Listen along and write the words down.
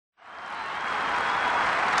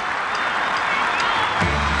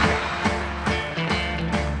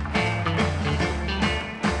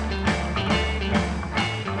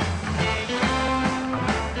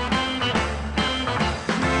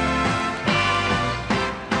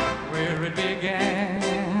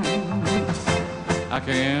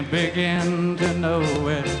can't begin to know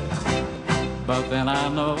it, but then I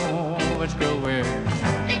know it's going.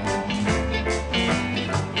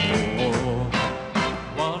 Oh,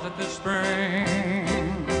 was it the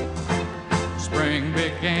spring? Spring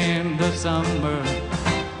became the summer.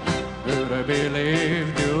 Who'd have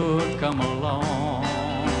believed you'd come along?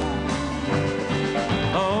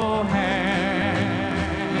 Oh, hands,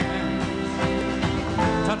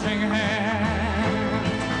 touching hands,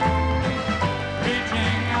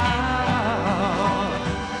 reaching out,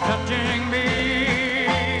 touching me,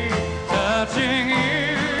 touching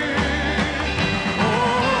you. Oh,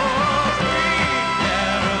 sweet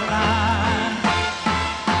Caroline,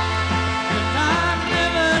 your time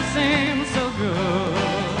never seemed so good.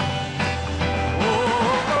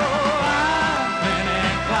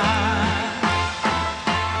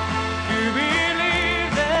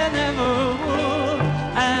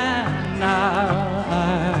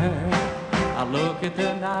 Look at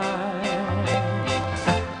the night,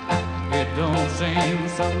 it don't seem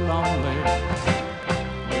so lonely.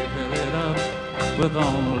 We fill it up with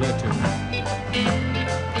only two.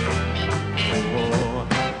 Oh,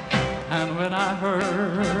 and when I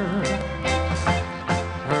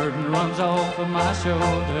hurting runs off of my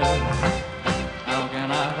shoulder, how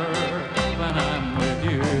can I hurt when I'm with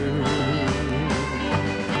you?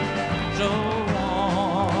 So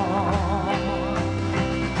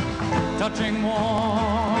touching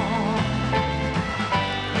warm.